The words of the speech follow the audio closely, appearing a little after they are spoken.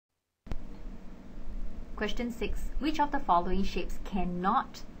question 6, which of the following shapes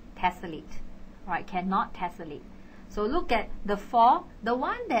cannot tessellate? Right, cannot tessellate. So look at the 4. The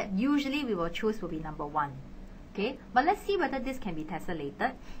one that usually we will choose will be number 1. Okay, but let's see whether this can be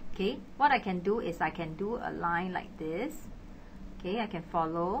tessellated. Okay, what I can do is I can do a line like this. Okay, I can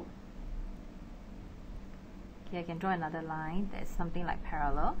follow. Okay, I can draw another line that's something like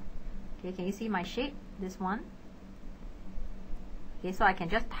parallel. Okay, can you see my shape? This one. Okay, so I can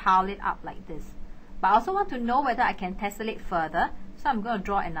just tile it up like this. But I also want to know whether I can tessellate further. So I'm going to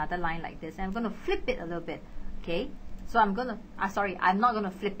draw another line like this, and I'm going to flip it a little bit. Okay, so I'm going to, I'm not going to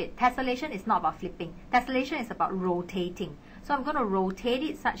flip it. Tessellation is not about flipping. Tessellation is about rotating. So I'm going to rotate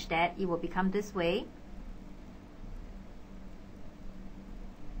it such that it will become this way.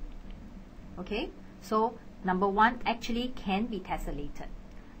 Okay, so number 1 actually can be tessellated.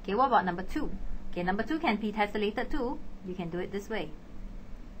 Okay, what about number 2? Okay, number 2 can be tessellated too. You can do it this way,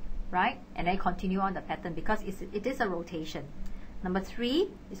 right? And then continue on the pattern because it is a rotation. Number 3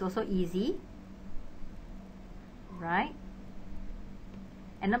 is also easy, right?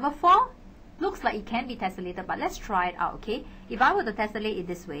 And number 4 looks like it can be tessellated, but let's try it out, okay? If I were to tessellate it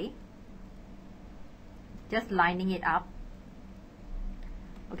this way, just lining it up,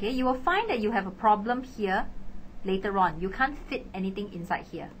 okay, you will find that you have a problem here later on. You can't fit anything inside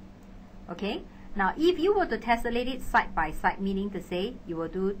here, okay? Now, if you were to tessellate it side by side, meaning to say you were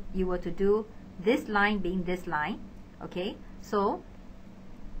to do this line being this line, okay? So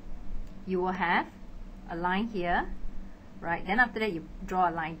you will have a line here, right? Then after that, you draw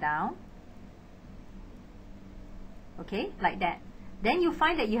a line down, okay, like that. Then you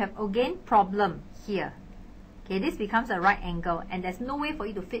find that you have again problem here. Okay, this becomes a right angle, and there's no way for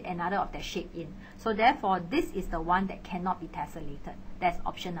you to fit another of that shape in. So therefore, this is the one that cannot be tessellated. That's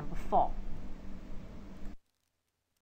option number 4.